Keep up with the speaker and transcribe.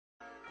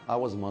I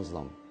was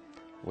Muslim,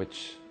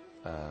 which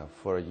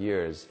for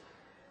years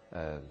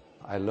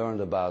I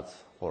learned about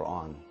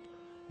Quran,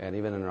 and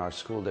even in our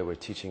school they were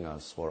teaching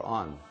us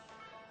Quran.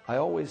 I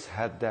always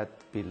had that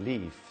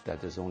belief that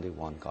there's only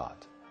one God.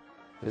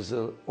 There's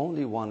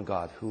only one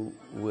God who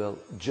will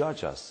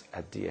judge us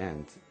at the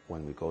end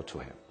when we go to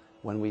Him.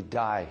 When we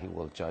die, He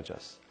will judge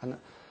us. And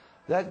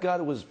that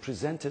God was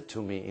presented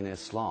to me in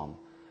Islam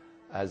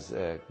as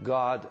a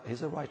God.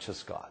 He's a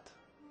righteous God.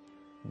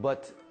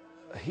 But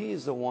He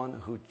is the one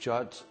who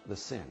judged the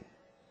sin.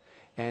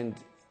 And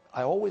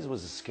I always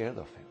was scared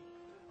of Him,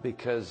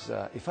 because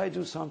if I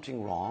do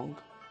something wrong,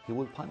 He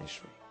will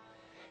punish me.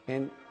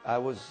 And I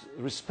was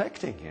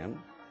respecting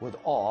Him with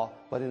awe,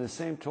 but in the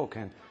same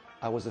token,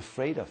 I was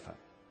afraid of Him.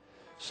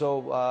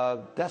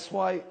 So that's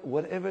why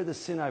whatever the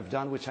sin I've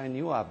done, which I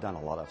knew I've done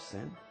a lot of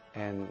sin,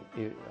 and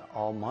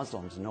all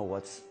Muslims know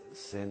what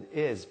sin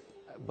is,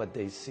 but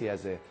they see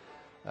as a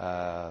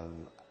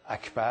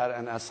akbar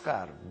and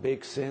asghar,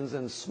 big sins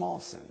and small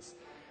sins.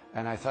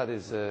 And I thought,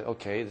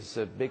 okay, this is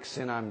a big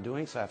sin I'm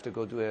doing, so I have to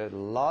go do a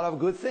lot of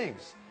good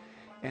things.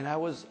 And I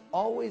was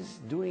always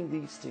doing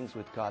these things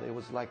with God. It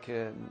was like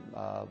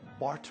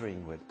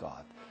bartering with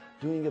God,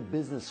 doing a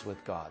business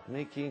with God,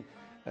 making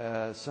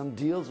some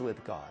deals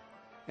with God.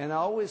 And I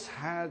always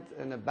had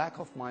in the back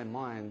of my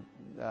mind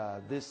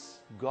this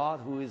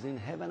God who is in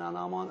heaven and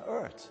I'm on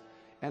earth.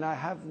 And I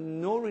have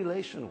no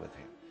relation with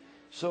Him.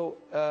 So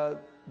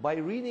by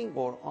reading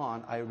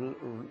Quran, I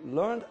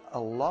learned a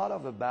lot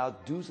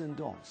about do's and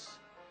don'ts.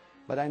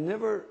 But I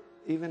never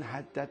even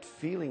had that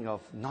feeling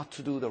of not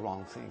to do the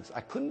wrong things.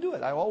 I couldn't do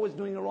it. I was always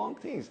doing the wrong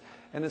things.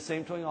 And at the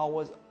same time, I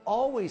was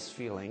always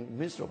feeling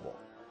miserable.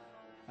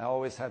 I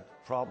always had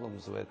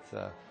problems with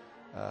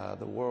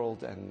the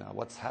world and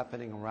what's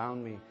happening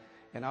around me.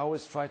 And I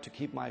always tried to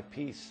keep my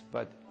peace,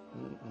 but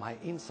my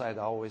inside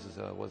always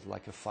was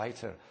like a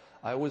fighter.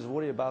 I always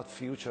worry about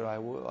future. I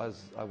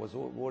was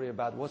worried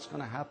about what's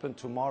going to happen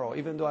tomorrow.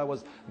 Even though I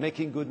was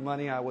making good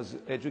money, I was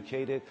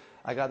educated.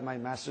 I got my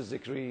master's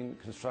degree in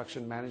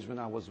construction management.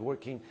 I was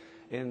working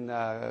in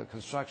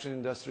construction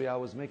industry. I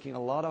was making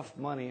a lot of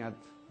money. I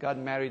got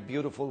married,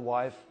 beautiful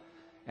wife,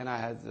 and I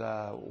had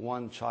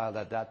one child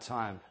at that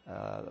time.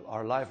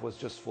 Our life was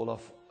just full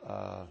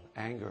of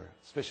anger,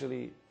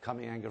 especially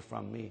coming anger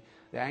from me.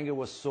 The anger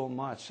was so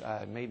much,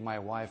 I made my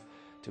wife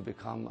to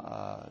become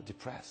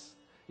depressed.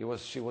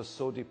 She was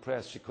so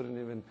depressed, she couldn't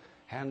even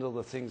handle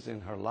the things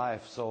in her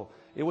life. So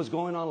it was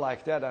going on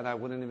like that, and I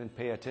wouldn't even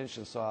pay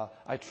attention. So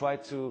I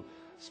tried to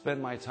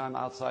spend my time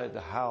outside the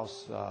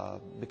house,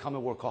 become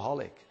a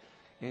workaholic,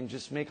 and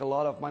just make a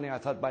lot of money. I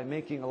thought by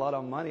making a lot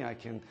of money, I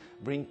can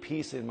bring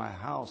peace in my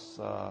house.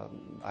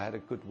 I had a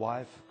good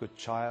wife, good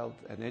child,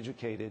 and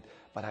educated,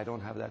 but I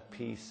don't have that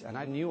peace, and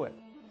I knew it.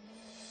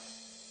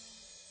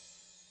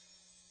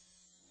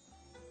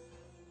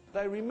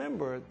 I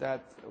remember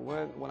that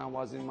when I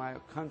was in my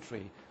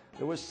country,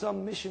 there were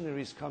some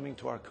missionaries coming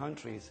to our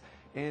countries,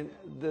 and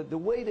the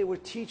way they were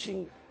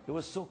teaching, it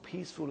was so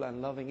peaceful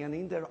and loving, and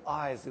in their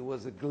eyes, it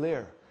was a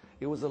glare.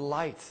 It was a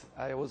light.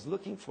 I was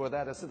looking for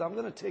that. I said, I'm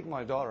going to take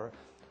my daughter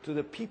to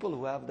the people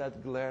who have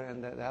that glare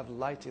and that have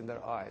light in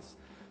their eyes.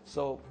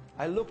 So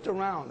I looked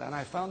around and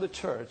I found a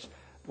church.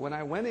 When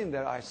I went in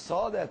there, I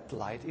saw that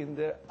light in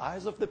the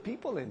eyes of the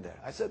people in there.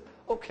 I said,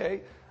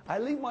 okay, I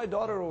leave my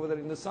daughter over there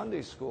in the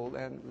Sunday school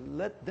and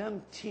let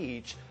them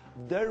teach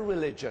their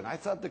religion. I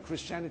thought the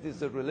Christianity is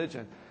the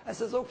religion. I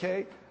says,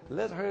 okay,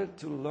 let her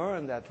to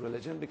learn that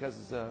religion because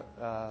it's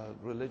a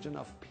religion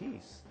of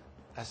peace.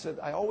 I said,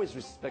 I always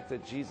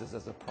respected Jesus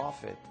as a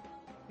prophet.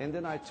 And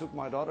then I took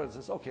my daughter and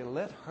says, okay,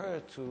 let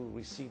her to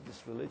receive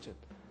this religion.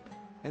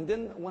 And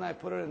then when I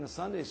put her in the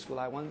Sunday school,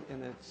 I went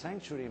in the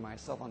sanctuary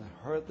myself and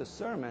heard the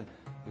sermon.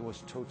 It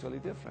was totally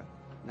different.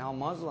 Now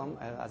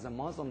as a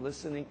Muslim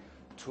listening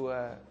to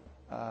a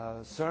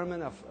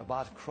sermon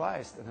about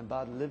Christ and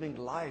about living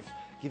life,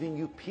 giving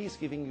you peace,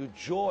 giving you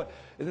joy.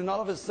 And then all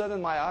of a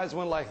sudden my eyes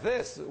went like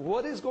this.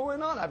 What is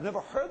going on? I've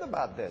never heard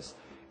about this.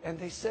 And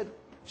they said,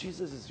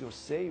 Jesus is your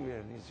Savior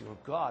and He's your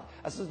God.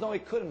 I said, no,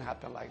 it couldn't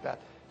happen like that.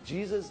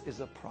 Jesus is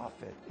a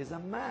prophet, is a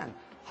man.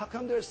 How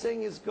come they're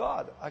saying He's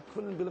God? I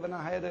couldn't believe it, and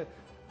I had a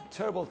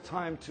terrible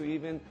time to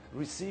even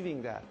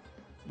receiving that.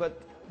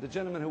 But the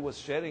gentleman who was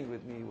sharing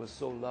with me was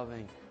so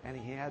loving, and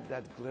he had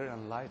that glare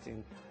and light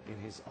in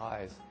his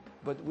eyes.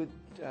 But with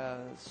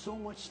so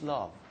much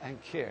love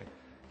and care,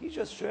 he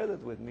just shared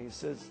it with me. He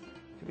says,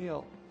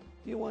 Kamil,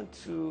 do you want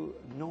to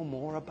know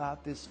more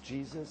about this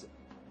Jesus?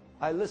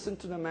 I listened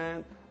to the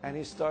man, and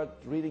he started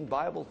reading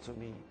Bible to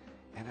me.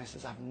 And I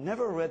says, I've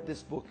never read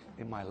this book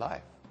in my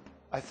life.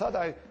 I thought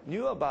I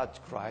knew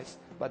about Christ,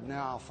 but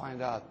now I'll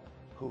find out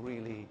who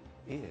really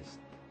is.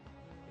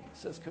 He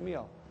says,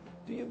 Kamil,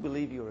 do you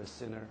believe you're a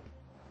sinner?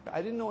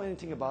 I didn't know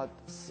anything about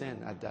sin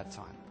at that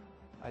time.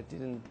 I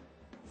didn't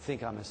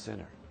think I'm a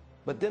sinner.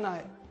 But then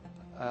I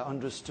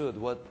understood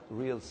what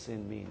real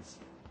sin means.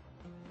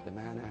 The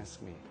man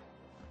asked me,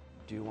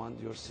 do you want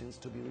your sins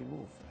to be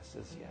removed? I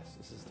says, yes,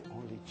 this is the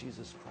only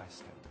Jesus Christ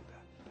can do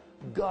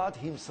that. God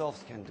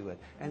Himself can do it,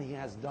 and He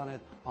has done it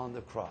on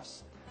the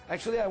cross.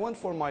 Actually, I went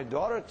for my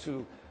daughter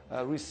to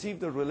receive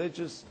the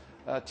religious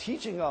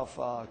teaching of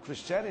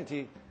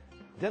Christianity.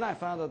 Then I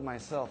found out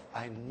myself,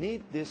 I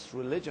need this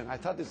religion. I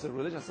thought this is a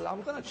religion. I said,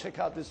 I'm going to check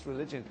out this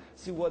religion,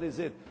 see what is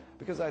it.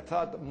 Because I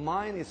thought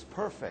mine is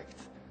perfect.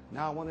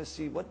 Now I want to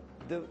see what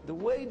the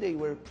way they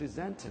were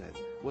presenting it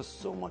was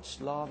so much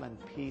love and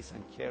peace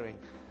and caring.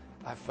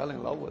 I fell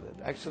in love with it.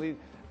 Actually,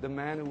 the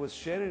man who was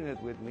sharing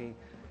it with me,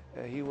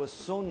 he was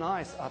so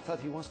nice. I thought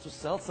he wants to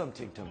sell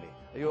something to me.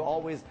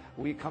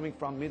 We coming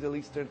from Middle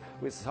Eastern,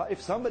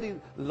 if somebody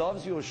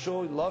loves you or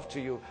shows love to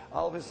you,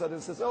 all of a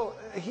sudden says, oh,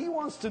 he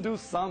wants to do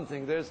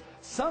something. There's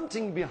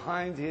something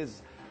behind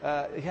his,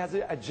 he has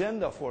an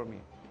agenda for me.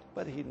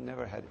 But he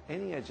never had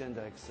any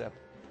agenda except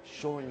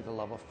showing the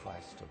love of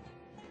Christ to me.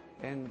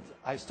 And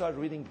I started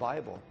reading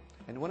Bible.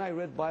 And when I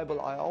read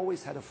Bible, I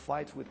always had a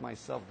fight with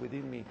myself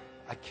within me.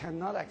 I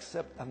cannot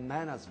accept a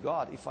man as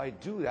God. If I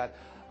do that,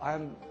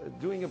 I'm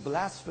doing a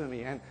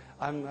blasphemy, and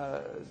I'm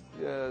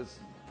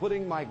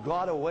putting my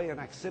God away and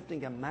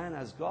accepting a man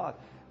as God.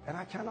 And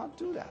I cannot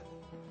do that.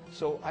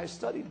 So I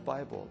studied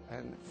Bible,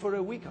 and for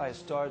a week I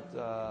started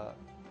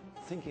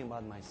thinking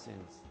about my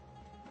sins.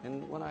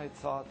 And when I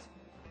thought,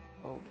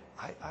 oh,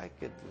 I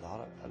get a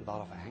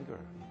lot of anger.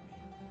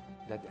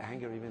 That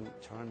anger even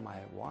turned my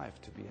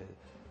wife to be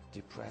a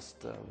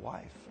depressed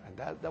wife. And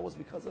that was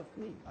because of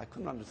me. I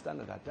couldn't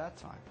understand it at that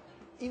time.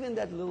 Even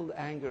that little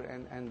anger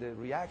and the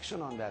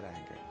reaction on that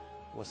anger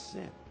was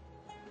sin.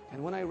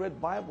 And when I read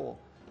Bible,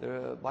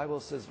 the Bible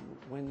says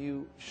when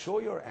you show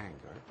your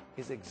anger,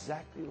 it's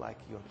exactly like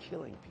you're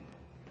killing people.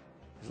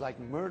 It's like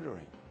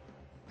murdering.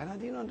 And I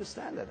didn't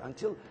understand that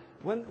until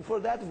for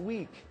that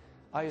week,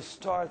 I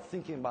started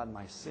thinking about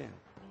my sin.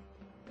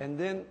 And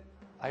then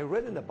I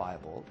read in the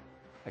Bible,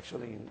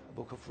 actually in the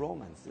book of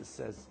Romans, it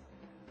says,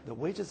 the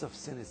wages of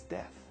sin is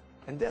death.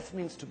 And death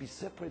means to be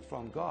separate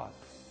from God.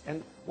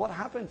 And what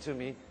happened to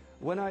me,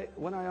 when I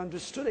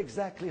understood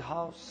exactly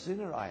how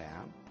sinner I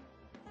am,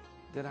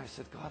 then I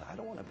said, God, I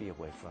don't want to be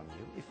away from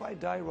you. If I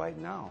die right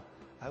now,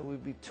 I will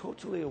be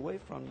totally away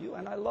from you.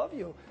 And I love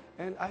you.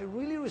 And I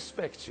really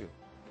respect you.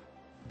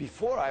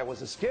 Before I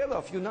was scared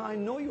of you. Now I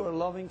know you're a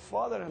loving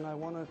Father, and I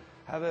want to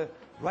have a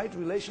right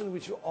relation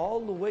with you all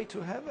the way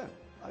to heaven.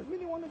 I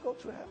really want to go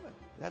to heaven.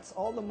 That's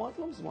all the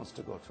Muslims wants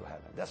to go to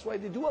heaven. That's why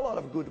they do a lot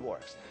of good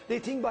works. They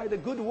think by the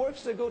good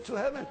works they go to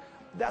heaven.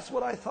 That's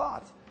what I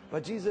thought.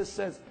 But Jesus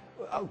says,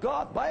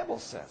 God, Bible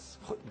says,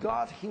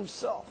 God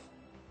himself,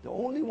 the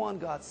only one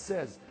God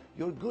says,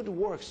 your good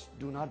works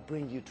do not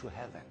bring you to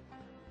heaven.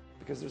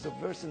 Because there's a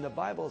verse in the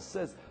Bible that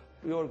says,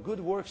 your good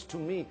works to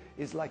me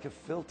is like a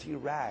filthy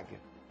rag.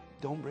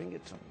 Don't bring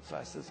it to me. So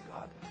I says,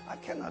 God, I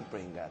cannot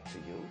bring that to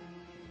you.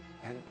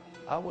 And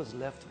I was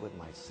left with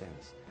my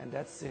sins. And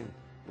that sin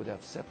would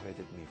have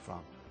separated me from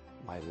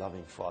my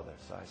loving Father.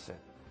 So I said,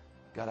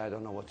 God, I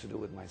don't know what to do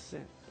with my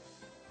sin.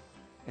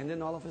 And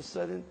then all of a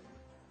sudden,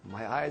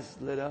 my eyes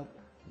lit up,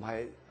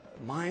 my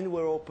mind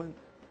were open,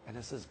 and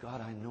I says,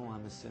 God, I know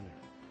I'm a sinner.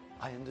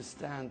 I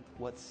understand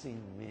what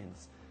sin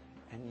means.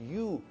 And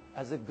you,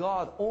 as a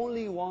God,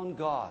 only one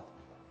God,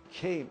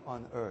 came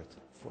on earth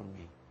for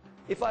me.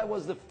 If I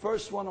was the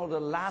first one or the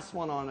last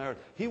one on earth,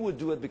 he would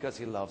do it because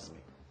he loves me.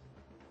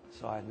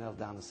 So I knelt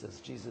down and says,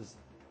 Jesus,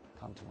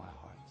 come to my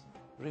heart.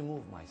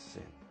 Remove my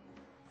sin.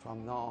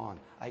 From now on,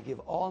 I give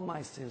all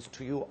my sins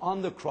to you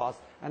on the cross,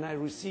 and I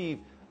receive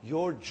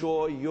your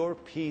joy, your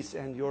peace,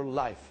 and your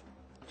life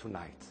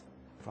tonight.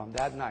 From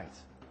that night,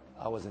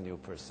 I was a new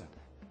person.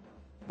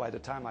 By the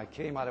time I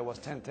came out, it was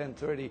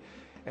 10:30,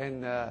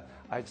 and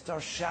I'd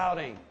start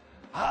shouting,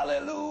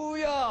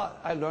 hallelujah!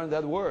 I learned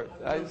that word.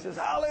 I says,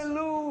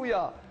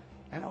 hallelujah!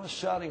 And I was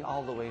shouting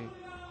all the way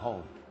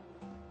home.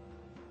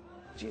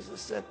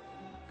 Jesus said,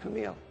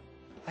 Kamil,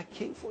 I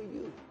came for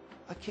you.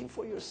 I came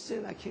for your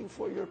sin. I came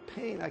for your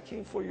pain. I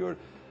came for your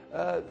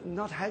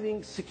not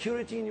having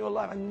security in your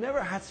life. I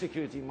never had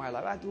security in my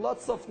life. I had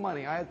lots of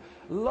money. I had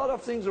a lot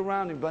of things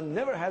around me, but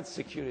never had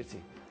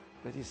security.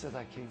 But he said,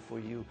 I came for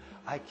you.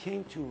 I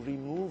came to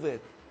remove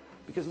it.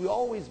 Because we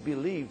always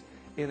believed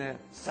in a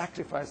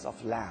sacrifice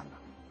of lamb.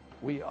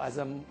 We, as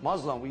a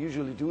Muslim, we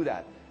usually do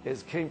that.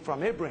 It came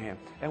from Abraham.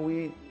 And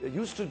we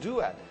used to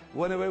do it.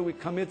 Whenever we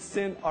commit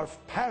sin, our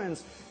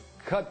parents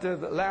cut the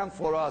lamb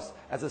for us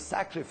as a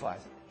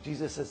sacrifice.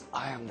 Jesus says,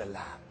 I am the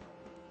lamb.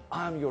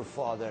 I am your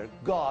Father,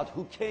 God,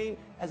 who came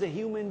as a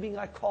human being.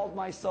 I called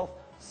myself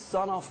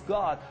Son of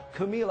God.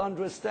 Kamil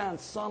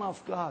understands Son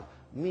of God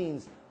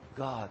means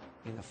God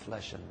in the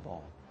flesh and bone.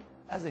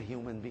 As a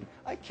human being,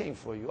 I came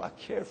for you. I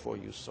care for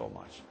you so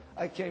much.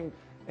 I came,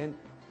 and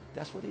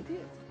that's what he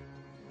did.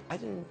 I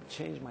didn't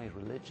change my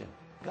religion.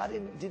 God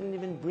didn't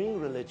even bring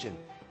religion.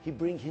 He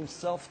bring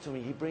himself to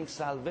me. He brings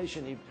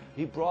salvation.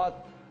 He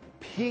brought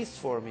peace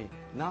for me.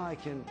 Now I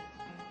can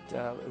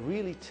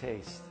really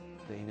taste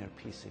the inner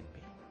peace in me.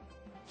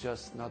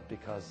 Just not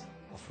because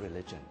of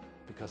religion,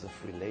 because of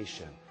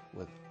relation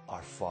with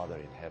our Father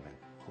in heaven,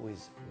 who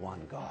is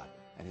one God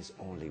and is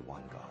only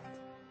one God.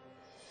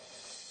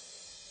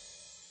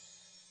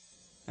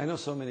 I know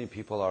so many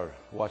people are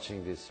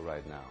watching this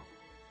right now.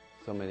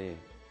 So many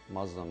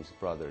Muslims,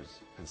 brothers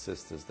and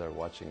sisters that are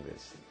watching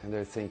this, and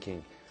they're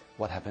thinking,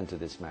 what happened to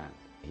this man?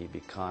 He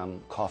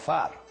become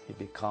kafar,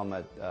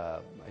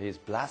 he's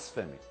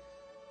blasphemy.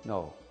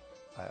 No,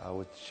 I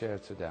would share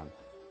to them,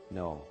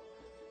 no,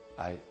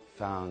 I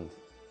found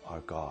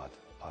our God,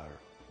 our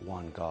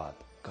one God,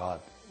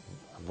 God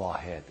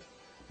Wahed,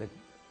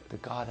 the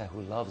God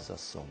who loves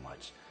us so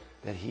much,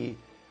 that He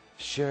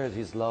shared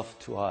His love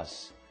to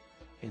us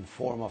in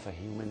form of a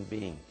human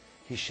being.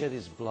 He shed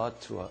His blood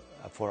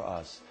for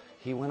us.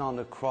 He went on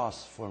the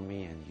cross for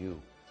me and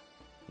you.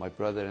 My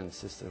brother and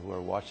sister who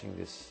are watching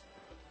this,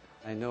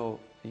 I know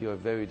you are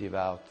very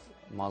devout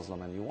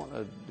Muslim and you want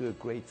to do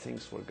great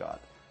things for God.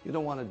 You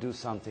don't want to do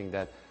something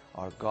that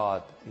our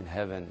God in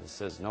heaven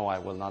says, no, I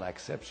will not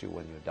accept you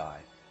when you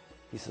die.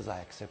 He says, I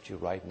accept you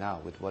right now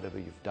with whatever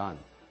you've done,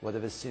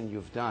 whatever sin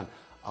you've done.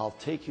 I'll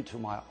take you to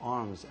my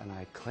arms and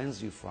I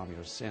cleanse you from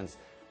your sins.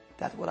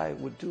 That's what I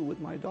would do with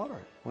my daughter.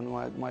 When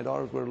my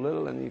daughters were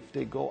little, and if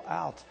they go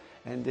out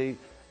and they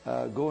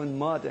go in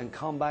mud and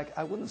come back,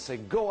 I wouldn't say,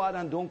 go out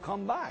and don't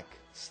come back.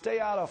 Stay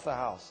out of the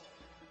house.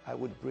 I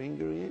would bring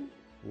her in,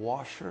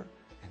 wash her,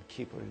 and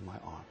keep her in my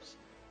arms.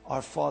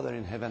 Our Father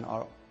in heaven,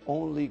 our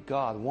only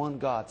God, one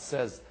God,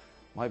 says,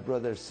 my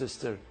brother,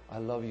 sister, I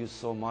love you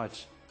so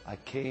much. I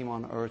came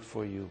on earth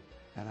for you,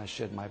 and I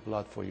shed my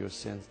blood for your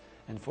sins.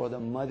 And for the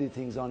muddy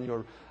things on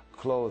your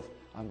clothes,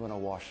 I'm going to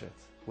wash it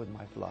with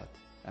my blood.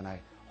 And I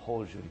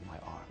hold you in my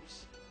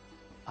arms.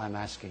 I'm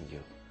asking you,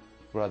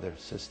 brother,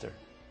 sister,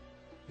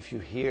 if you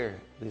hear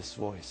this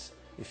voice,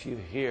 if you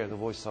hear the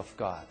voice of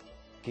God,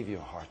 give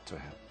your heart to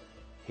Him.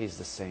 He's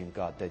the same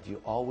God that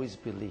you always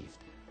believed,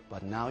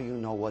 but now you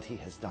know what He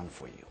has done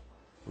for you.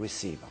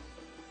 Receive Him.